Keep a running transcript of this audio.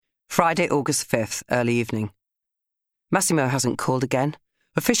Friday, August 5th, early evening. Masimo hasn't called again.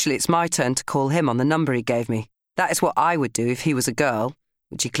 Officially, it's my turn to call him on the number he gave me. That is what I would do if he was a girl,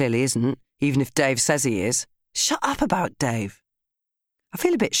 which he clearly isn't, even if Dave says he is. Shut up about Dave. I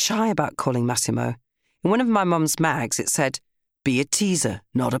feel a bit shy about calling Masimo. In one of my mum's mags, it said, "Be a teaser,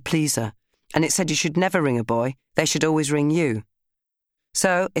 not a pleaser." And it said you should never ring a boy, they should always ring you.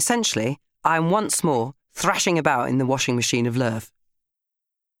 So, essentially, I'm once more thrashing about in the washing machine of love.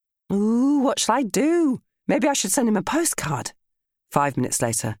 Ooh, what shall I do? Maybe I should send him a postcard. 5 minutes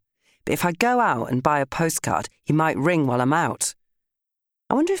later. But if I go out and buy a postcard, he might ring while I'm out.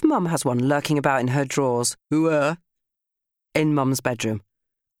 I wonder if Mum has one lurking about in her drawers. In Mum's bedroom.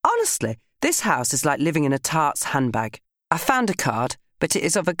 Honestly, this house is like living in a tart's handbag. I found a card, but it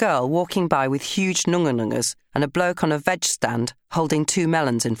is of a girl walking by with huge nunga-nungas and a bloke on a veg stand holding 2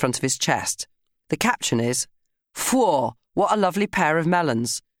 melons in front of his chest. The caption is, "Phew, what a lovely pair of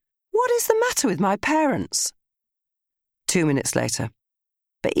melons. What is the matter with my parents?" 2 minutes later.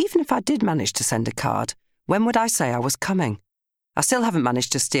 But even if I did manage to send a card, when would I say I was coming? I still haven't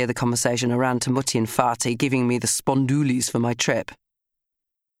managed to steer the conversation around to Mutty and Farty giving me the spondoolies for my trip.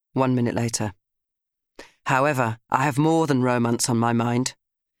 1 minute later. However, I have more than romance on my mind.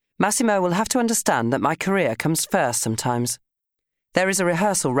 Masimo will have to understand that my career comes first sometimes. There is a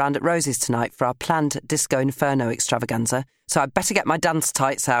rehearsal round at Rosie's tonight for our planned Disco Inferno extravaganza, so I'd better get my dance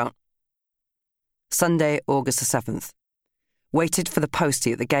tights out. Sunday, August the 7th. Waited for the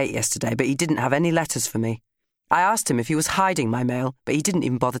postie at the gate yesterday, but he didn't have any letters for me. I asked him if he was hiding my mail, but he didn't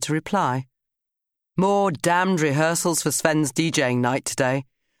even bother to reply. More damned rehearsals for Sven's DJing night today.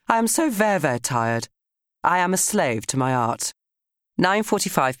 I am so very tired. I am a slave to my art.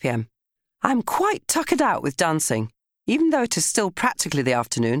 9:45 p.m. I am quite tuckered out with dancing. Even though it is still practically the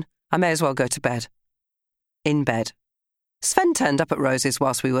afternoon, I may as well go to bed. In bed. Sven turned up at Rosie's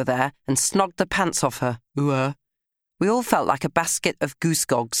whilst we were there and snogged the pants off her. We all felt like a basket of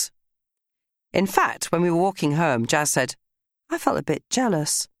goosegogs. In fact, when we were walking home, Jazz said, "I felt a bit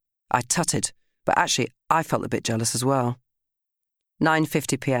jealous." I tutted, but actually I felt a bit jealous as well.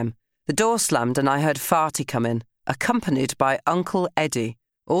 9:50 p.m. The door slammed and I heard Farty come in, accompanied by Uncle Eddie,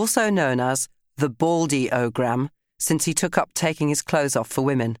 also known as the Baldy-ogram, since he took up taking his clothes off for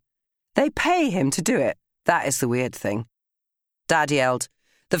women. They pay him to do it. That is the weird thing. Dad yelled,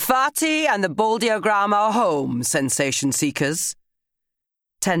 "The Farty and the Baldy-ogram are home, sensation seekers."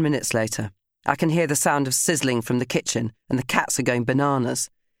 10 minutes later. I can hear the sound of sizzling from the kitchen and the cats are going bananas.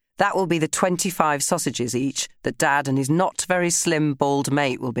 That will be the 25 sausages each that Dad and his not very slim bald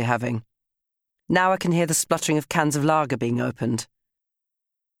mate will be having. Now I can hear the spluttering of cans of lager being opened.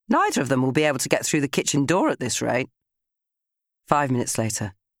 Neither of them will be able to get through the kitchen door at this rate. 5 minutes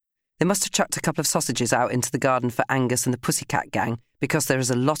later. They must have chucked a couple of sausages out into the garden for Angus and the Pussycat gang because there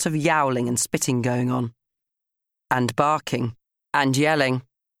is a lot of yowling and spitting going on. And barking. And yelling.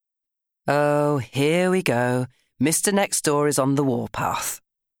 Oh, here we go. Mr. Next Door is on the warpath.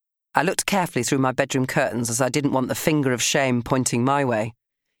 I looked carefully through my bedroom curtains as I didn't want the finger of shame pointing my way.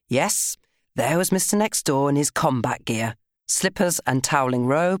 Yes, there was Mr. Next Door in his combat gear, slippers and toweling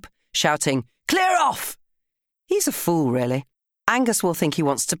robe, shouting, "Clear off!" He's a fool, really. Angus will think he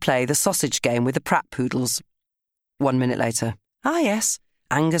wants to play the sausage game with the Pratt poodles. 1 minute later. Ah, yes.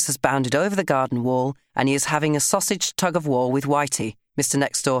 Angus has bounded over the garden wall and he is having a sausage tug-of-war with Whitey. Mr.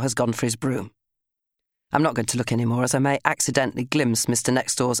 Next Door has gone for his broom. I'm not going to look anymore as I may accidentally glimpse Mr.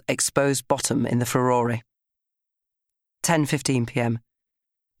 Next Door's exposed bottom in the Ferrari. 10:15 p.m.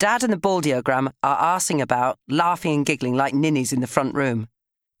 Dad and the Baldy-ogram are arsing about, laughing and giggling like ninnies in the front room.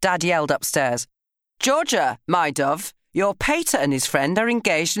 Dad yelled upstairs, "Georgia, my dove, your pater and his friend are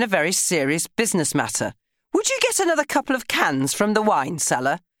engaged in a very serious business matter. Would you get another couple of cans from the wine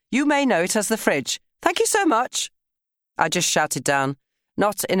cellar? You may know it as the fridge. Thank you so much." I just shouted down,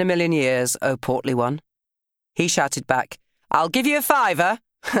 "Not in a million years, oh portly one." He shouted back, "I'll give you a fiver."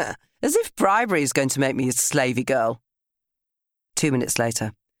 As if bribery is going to make me a slavey girl. 2 minutes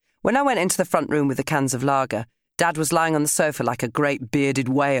later. When I went into the front room with the cans of lager, Dad was lying on the sofa like a great bearded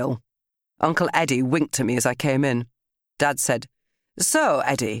whale. Uncle Eddie winked at me as I came in. Dad said, "So,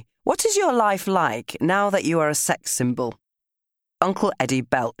 Eddie, what is your life like now that you are a sex symbol?" Uncle Eddie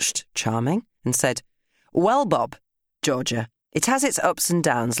belched, charming, and said, "Well, Bob, Georgia, it has its ups and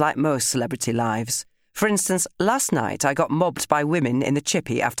downs like most celebrity lives. For instance, last night I got mobbed by women in the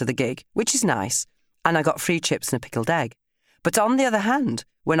chippy after the gig, which is nice, and I got free chips and a pickled egg. But on the other hand,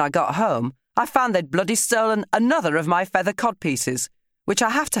 when I got home, I found they'd bloody stolen another of my feather codpieces, which I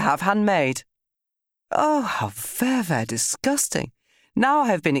have to have handmade." Oh, how very disgusting. Now I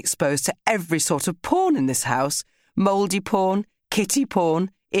have been exposed to every sort of porn in this house. Mouldy porn, kitty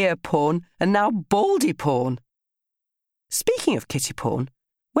porn, ear porn, and now baldy porn. Speaking of kitty porn,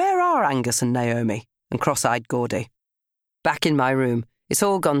 where are Angus and Naomi and cross-eyed Gordy? Back in my room, it's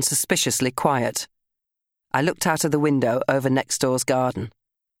all gone suspiciously quiet. I looked out of the window over next door's garden.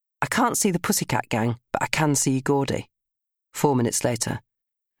 I can't see the Pussycat Gang, but I can see Gordy. 4 minutes later.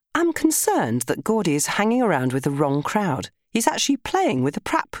 I'm concerned that Gordy is hanging around with the wrong crowd. He's actually playing with the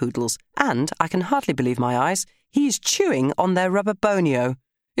Pratt poodles, and, I can hardly believe my eyes, he's chewing on their rubber bonio.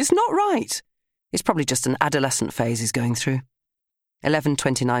 It's not right. It's probably just an adolescent phase he's going through.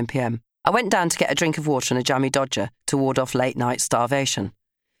 11:29 p.m. I went down to get a drink of water and a jammy dodger to ward off late-night starvation.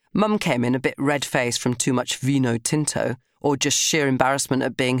 Mum came in a bit red-faced from too much vino tinto, or just sheer embarrassment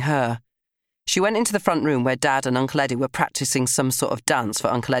at being her. She went into the front room where Dad and Uncle Eddie were practising some sort of dance for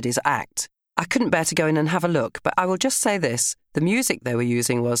Uncle Eddie's act. I couldn't bear to go in and have a look, but I will just say this. The music they were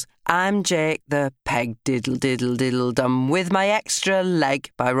using was I'm Jake the Peg Diddle Diddle Diddle Dum with my extra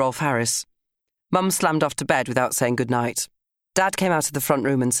leg by Rolf Harris. Mum slammed off to bed without saying goodnight. Dad came out of the front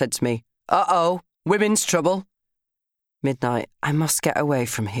room and said to me, "Uh-oh, women's trouble." Midnight. I must get away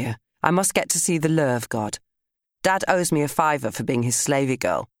from here. I must get to see the Lurve God. Dad owes me a £5 for being his slavey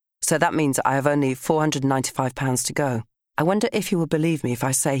girl, so that means I have only £495 to go. I wonder if he will believe me if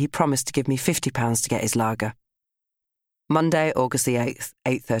I say he promised to give me £50 to get his lager. Monday, August the 8th,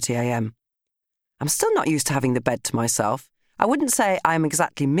 8:30 a.m. I'm still not used to having the bed to myself. I wouldn't say I am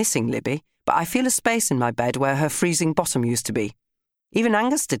exactly missing Libby, but I feel a space in my bed where her freezing bottom used to be. Even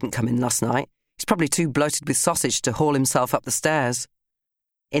Angus didn't come in last night. He's probably too bloated with sausage to haul himself up the stairs.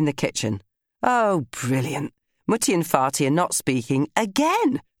 In the kitchen. Oh, brilliant. Mutty and Farty are not speaking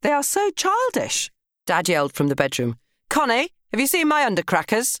again. They are so childish. Dad yelled from the bedroom, "Connie, have you seen my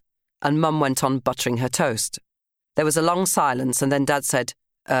undercrackers?" And Mum went on buttering her toast. There was a long silence and then Dad said,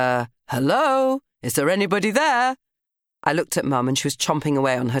 hello? Is there anybody there? I looked at Mum and she was chomping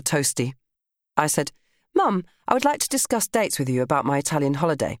away on her toastie. I said, "Mum, I would like to discuss dates with you about my Italian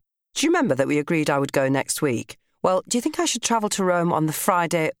holiday. Do you remember that we agreed I would go next week? Well, do you think I should travel to Rome on the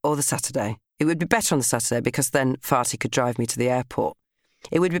Friday or the Saturday? It would be better on the Saturday because then Farty could drive me to the airport.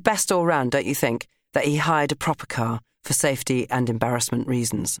 It would be best all round, don't you think, that he hired a proper car for safety and embarrassment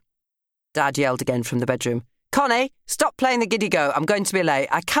reasons." Dad yelled again from the bedroom, "Connie, stop playing the giddy-go. I'm going to be late.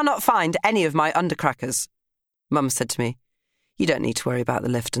 I cannot find any of my undercrackers." Mum said to me, "You don't need to worry about the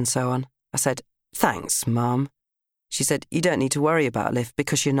lift and so on." I said, "Thanks, Mum." She said, "You don't need to worry about a lift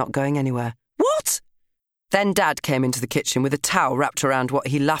because you're not going anywhere." What? Then Dad came into the kitchen with a towel wrapped around what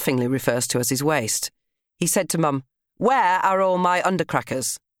he laughingly refers to as his waist. He said to Mum, "Where are all my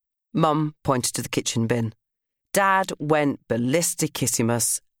undercrackers?" Mum pointed to the kitchen bin. Dad went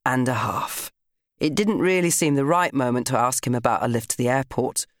ballistikissimus and a half. It didn't really seem the right moment to ask him about a lift to the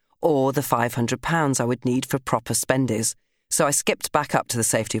airport or the £500 I would need for proper spendies, so I skipped back up to the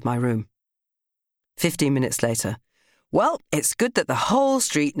safety of my room. 15 minutes later. Well, it's good that the whole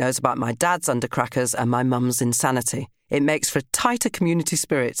street knows about my dad's undercrackers and my mum's insanity. It makes for a tighter community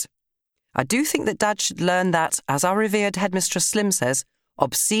spirit. I do think that Dad should learn that, as our revered headmistress Slim says,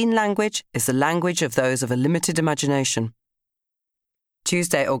 obscene language is the language of those of a limited imagination.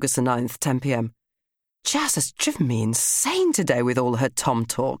 Tuesday, August the 9th, 10 p.m. Jazz has driven me insane today with all her Tom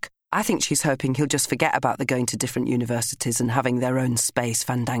talk. I think she's hoping he'll just forget about the going to different universities and having their own space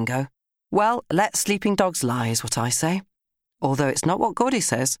fandango. Well, let sleeping dogs lie is what I say. Although it's not what Gordy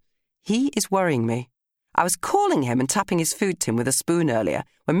says. He is worrying me. I was calling him and tapping his food tin with a spoon earlier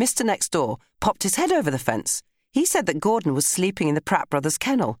when Mr. Next Door popped his head over the fence. He said that Gordon was sleeping in the Pratt brothers'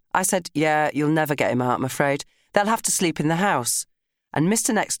 kennel. I said, "Yeah, you'll never get him out, I'm afraid. They'll have to sleep in the house." And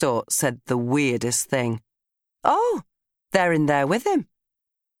Mr. Next Door said the weirdest thing. "Oh, they're in there with him."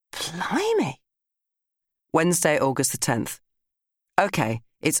 Blimey. Wednesday, August the 10th. OK,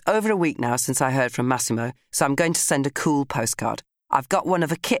 it's over a week now since I heard from Masimo, so I'm going to send a cool postcard. I've got one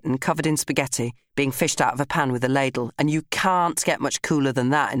of a kitten covered in spaghetti being fished out of a pan with a ladle, and you can't get much cooler than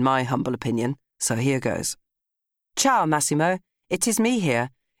that in my humble opinion. So here goes. "Ciao, Massimo. It is me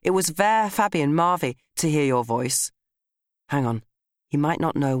here. It was ver Fabian Marvi to hear your voice." Hang on. He might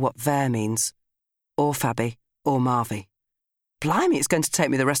not know what ver means. Or Fabi, or Marvi. Blimey, it's going to take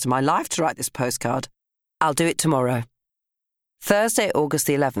me the rest of my life to write this postcard. I'll do it tomorrow. Thursday, August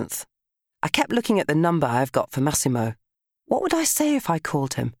the 11th. I kept looking at the number I've got for Massimo. What would I say if I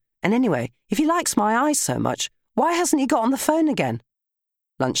called him? And anyway, if he likes my eyes so much, why hasn't he got on the phone again?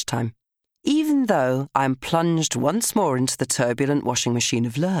 Lunchtime. Even though I'm plunged once more into the turbulent washing machine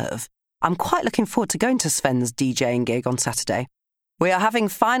of love, I'm quite looking forward to going to Sven's DJing gig on Saturday. We are having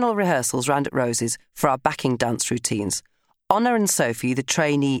final rehearsals round at Rose's for our backing dance routines. Honor and Sophie, the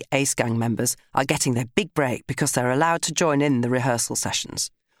trainee Ace Gang members, are getting their big break because they're allowed to join in the rehearsal sessions.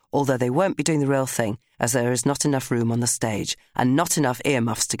 although they won't be doing the real thing, as there is not enough room on the stage and not enough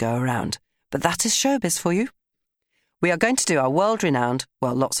earmuffs to go around. But that is showbiz for you. We are going to do our world-renowned,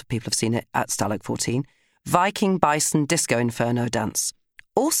 well, lots of people have seen it at Stalag 14, Viking Bison Disco Inferno dance.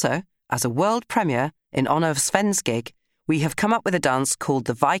 Also, as a world premiere, in honour of Sven's gig, we have come up with a dance called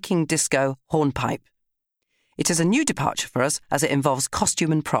the Viking Disco Hornpipe. It is a new departure for us as it involves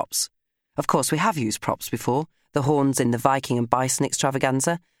costume and props. Of course, we have used props before, the horns in the Viking and Bison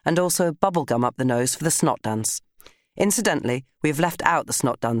extravaganza, and also bubblegum up the nose for the snot dance. Incidentally, we have left out the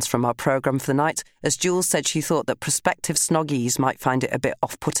snot dance from our programme for the night, as Jules said she thought that prospective snoggies might find it a bit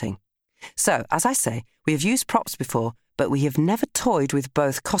off-putting. So, as I say, we have used props before, but we have never toyed with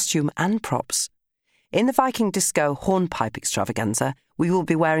both costume and props. In the Viking Disco Hornpipe extravaganza, we will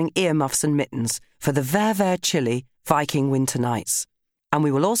be wearing earmuffs and mittens for the very chilly Viking winter nights, and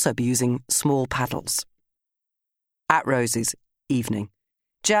we will also be using small paddles. At Rosie's, evening.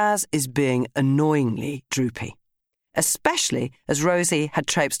 Jazz is being annoyingly droopy, especially as Rosie had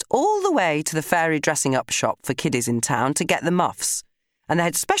traipsed all the way to the fairy dressing-up shop for kiddies in town to get the muffs, and they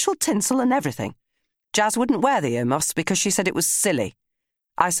had special tinsel and everything. Jazz wouldn't wear the earmuffs because she said it was silly.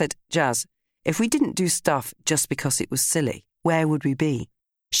 I said, Jazz, if we didn't do stuff just because it was silly, where would we be?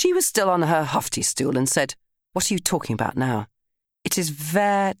 She was still on her hofty stool and said, What are you talking about now? It is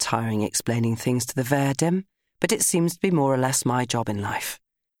very tiring explaining things to the very dim, but it seems to be more or less my job in life.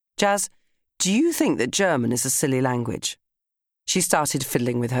 Jazz, do you think that German is a silly language? She started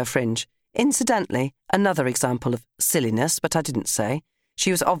fiddling with her fringe. Incidentally, another example of silliness, but I didn't say.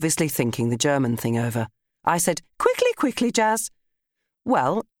 She was obviously thinking the German thing over. I said, Quickly, Jazz.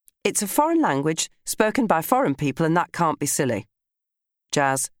 Well, it's a foreign language spoken by foreign people and that can't be silly.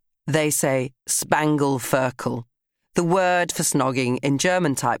 Jazz, they say Spangelferkel. The word for snogging in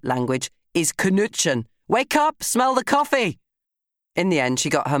German-type language is Knutschen. Wake up, smell the coffee! In the end, she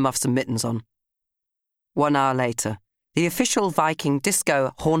got her muffs and mittens on. 1 hour later, the official Viking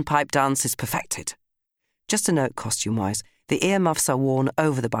disco hornpipe dance is perfected. Just a note costume-wise, the earmuffs are worn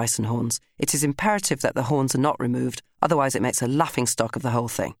over the bison horns. It is imperative that the horns are not removed, otherwise it makes a laughingstock of the whole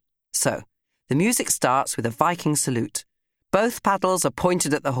thing. So, the music starts with a Viking salute. Both paddles are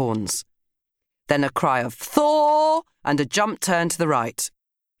pointed at the horns. Then a cry of Thor and a jump turn to the right.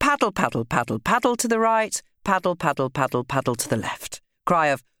 Paddle, paddle, paddle, paddle to the right. Paddle, paddle, paddle, paddle to the left. Cry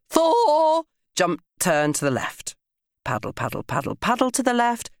of Thor, jump turn to the left. Paddle, paddle, paddle, paddle to the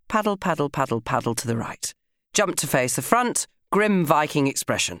left. Paddle, paddle, paddle, paddle to the right. Jump to face the front, grim Viking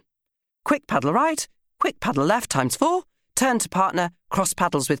expression. Quick paddle right, quick paddle left times 4. Turn to partner, cross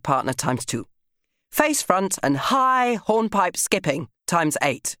paddles with partner times 2. Face front and high hornpipe skipping times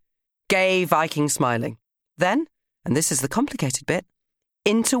 8. Gay Viking smiling. Then, and this is the complicated bit,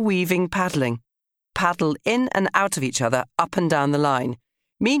 interweaving paddling. Paddle in and out of each other up and down the line.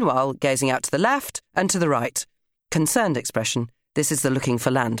 Meanwhile, gazing out to the left and to the right. Concerned expression, this is the looking for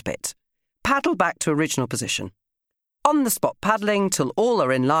land bit. Paddle back to original position. On-the-spot paddling till all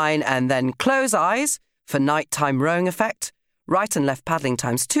are in line and then close eyes for nighttime rowing effect. Right and left paddling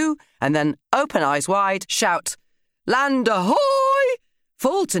times 2 and then open eyes wide, shout, Land ahoy!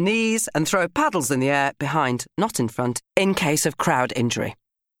 Fall to knees and throw paddles in the air behind, not in front, in case of crowd injury.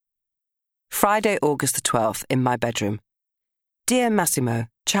 Friday, August the 12th, in my bedroom. Dear Masimo,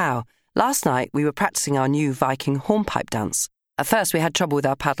 ciao. Last night we were practising our new Viking hornpipe dance. At first we had trouble with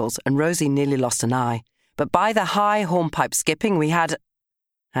our paddles and Rosie nearly lost an eye. But by the high hornpipe skipping we had...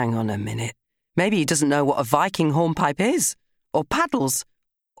 Hang on a minute. Maybe he doesn't know what a Viking hornpipe is. Or paddles.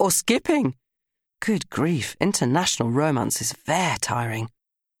 Or skipping. Good grief, international romance is very tiring.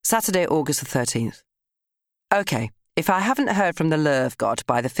 Saturday, August the 13th. OK, if I haven't heard from the Love God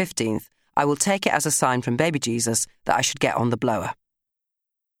by the 15th, I will take it as a sign from baby Jesus that I should get on the blower.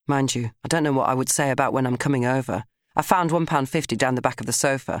 Mind you, I don't know what I would say about when I'm coming over. I found £1.50 down the back of the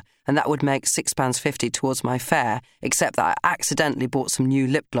sofa, and that would make £6.50 towards my fare, except that I accidentally bought some new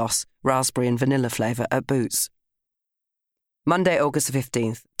lip gloss, raspberry and vanilla flavour, at Boots. Monday, August the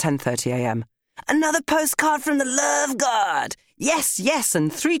 15th, 10:30am. Another postcard from the Love God! Yes, yes,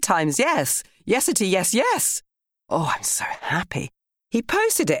 and 3 times yes. Yesity, yes, yes. Oh, I'm so happy. He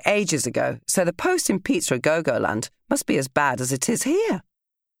posted it ages ago, so the post in Pizza-a-gogo land must be as bad as it is here.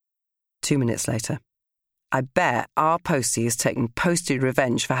 2 minutes later. I bet our postie is taking posted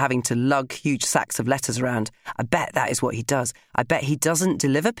revenge for having to lug huge sacks of letters around. I bet that is what he does. I bet he doesn't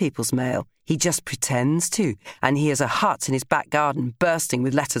deliver people's mail. He just pretends to, and he has a hut in his back garden bursting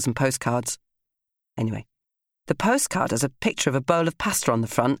with letters and postcards. Anyway, the postcard has a picture of a bowl of pasta on the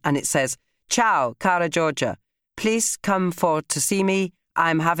front, and it says, Ciao, cara Georgia. Please come for to see me.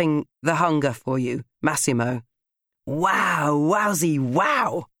 I'm having the hunger for you. Masimo. Wow, wowsy,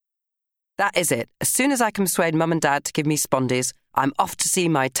 wow. That is it. As soon as I can persuade Mum and Dad to give me spondies, I'm off to see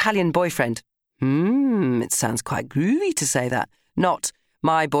my Italian boyfriend. It sounds quite groovy to say that. Not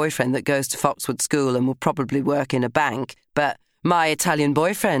my boyfriend that goes to Foxwood School and will probably work in a bank, but my Italian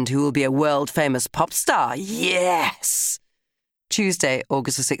boyfriend who will be a world-famous pop star. Yes! Tuesday,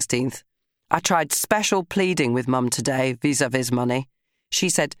 August the 16th. I tried special pleading with Mum today vis-a-vis money. She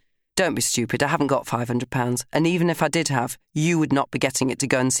said, "Don't be stupid, I haven't got £500, and even if I did have, you would not be getting it to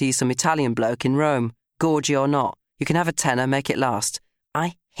go and see some Italian bloke in Rome, gorgey or not. You can have a tenner, make it last."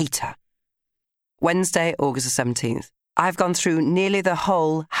 I hate her. Wednesday, August the 17th. I've gone through nearly the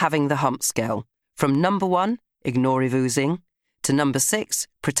whole having the hump scale. From number 1, ignory-voozing, to number 6,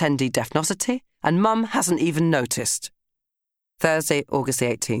 pretendy deafnosity, and Mum hasn't even noticed. Thursday, August the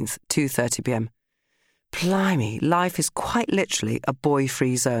 18th, 2:30pm. Blimey, life is quite literally a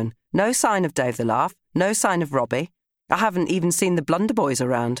boy-free zone. No sign of Dave the Laugh, no sign of Robbie. I haven't even seen the Blunder Boys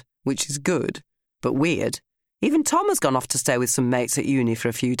around, which is good, but weird. Even Tom has gone off to stay with some mates at uni for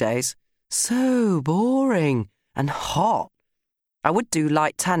a few days. So boring and hot. I would do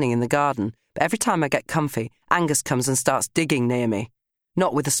light tanning in the garden, but every time I get comfy, Angus comes and starts digging near me.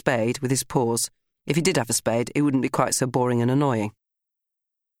 Not with a spade, with his paws. If he did have a spade, it wouldn't be quite so boring and annoying.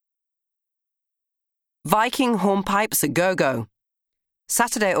 Viking hornpipes at go-go.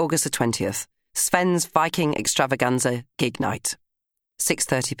 Saturday, August the 20th. Sven's Viking extravaganza gig night.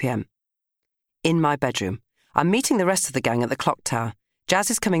 6:30pm. In my bedroom. I'm meeting the rest of the gang at the clock tower. Jazz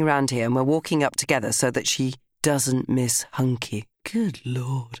is coming round here and we're walking up together so that she doesn't miss Hunky. Good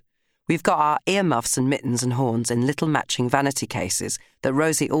Lord. We've got our earmuffs and mittens and horns in little matching vanity cases that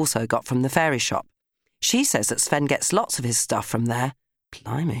Rosie also got from the fairy shop. She says that Sven gets lots of his stuff from there.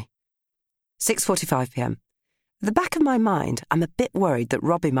 Blimey. 6:45pm. At the back of my mind, I'm a bit worried that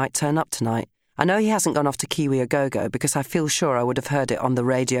Robbie might turn up tonight. I know he hasn't gone off to Kiwi-a-Go-Go because I feel sure I would have heard it on the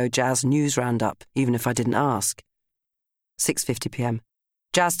Radio Jazz News Roundup, even if I didn't ask. 6:50pm.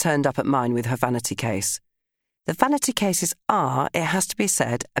 Jazz turned up at mine with her vanity case. The vanity cases are, it has to be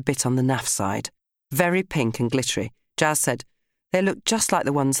said, a bit on the naff side. Very pink and glittery. Jazz said, "They look just like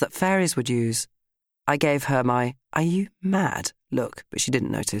the ones that fairies would use." I gave her my, "Are you mad?" look, but she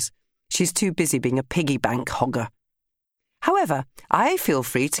didn't notice. She's too busy being a piggy bank hogger. However, I feel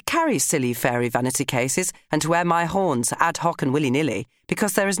free to carry silly fairy vanity cases and to wear my horns ad hoc and willy-nilly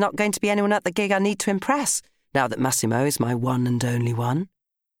because there is not going to be anyone at the gig I need to impress, now that Masimo is my one and only one.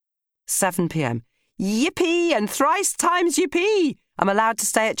 7pm. Yippee and thrice times yippee! I'm allowed to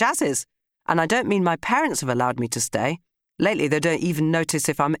stay at Jazz's. And I don't mean my parents have allowed me to stay. Lately, they don't even notice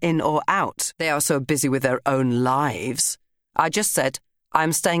if I'm in or out. They are so busy with their own lives. I just said,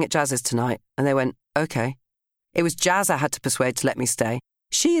 "I'm staying at Jazz's tonight," and they went, "OK." It was Jazz I had to persuade to let me stay.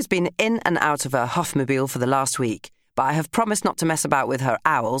 She has been in and out of her Huffmobile for the last week, but I have promised not to mess about with her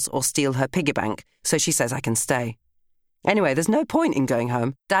owls or steal her piggy bank, so she says I can stay. Anyway, there's no point in going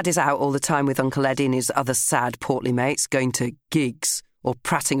home. Dad is out all the time with Uncle Eddie and his other sad, portly mates, going to gigs or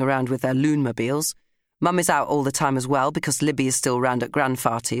prattling around with their loonmobiles. Mum is out all the time as well because Libby is still round at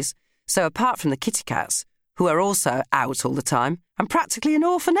grandfarties. So apart from the kitty cats, who are also out all the time, I'm practically an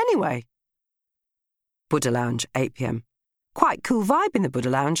orphan anyway. Buddha Lounge, 8pm. Quite cool vibe in the Buddha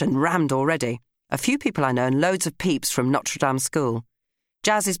Lounge and rammed already. A few people I know and loads of peeps from Notre Dame School.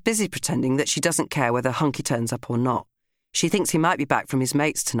 Jazz is busy pretending that she doesn't care whether Hunky turns up or not. She thinks he might be back from his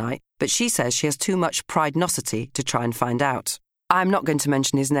mates tonight, but she says she has too much pride-nosity to try and find out. I'm not going to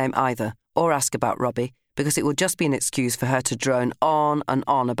mention his name either, or ask about Robbie, because it will just be an excuse for her to drone on and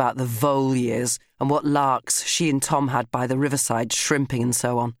on about the vole years and what larks she and Tom had by the riverside shrimping and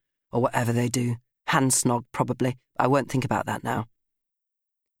so on, or whatever they do. Hand snog, probably. I won't think about that now.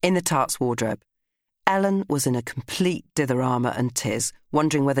 In the tart's wardrobe. Ellen was in a complete dither-armour and tiz,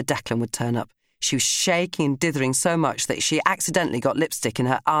 wondering whether Declan would turn up. She was shaking and dithering so much that she accidentally got lipstick in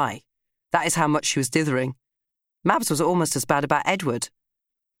her eye. That is how much she was dithering. Mabs was almost as bad about Edward.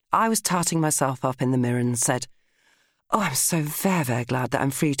 I was tarting myself up in the mirror and said, "Oh, I'm so very, very glad that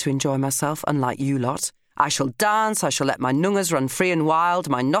I'm free to enjoy myself, unlike you lot. I shall dance, I shall let my nungas run free and wild,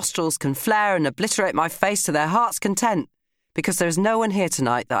 my nostrils can flare and obliterate my face to their heart's content, because there is no one here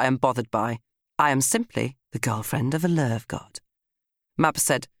tonight that I am bothered by. I am simply the girlfriend of a love god." Mabs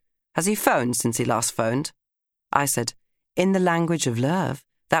said, "Has he phoned since he last phoned?" I said, "In the language of love,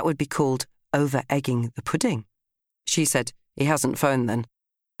 that would be called over-egging the pudding." She said, "He hasn't phoned then."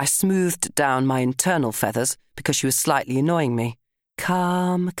 I smoothed down my internal feathers because she was slightly annoying me.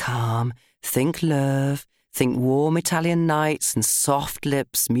 Calm, calm, think love, think warm Italian nights and soft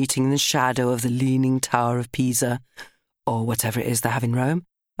lips meeting in the shadow of the leaning tower of Pisa, or whatever it is they have in Rome.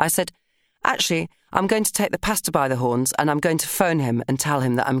 I said, "Actually, I'm going to take the pastor by the horns and I'm going to phone him and tell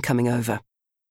him that I'm coming over."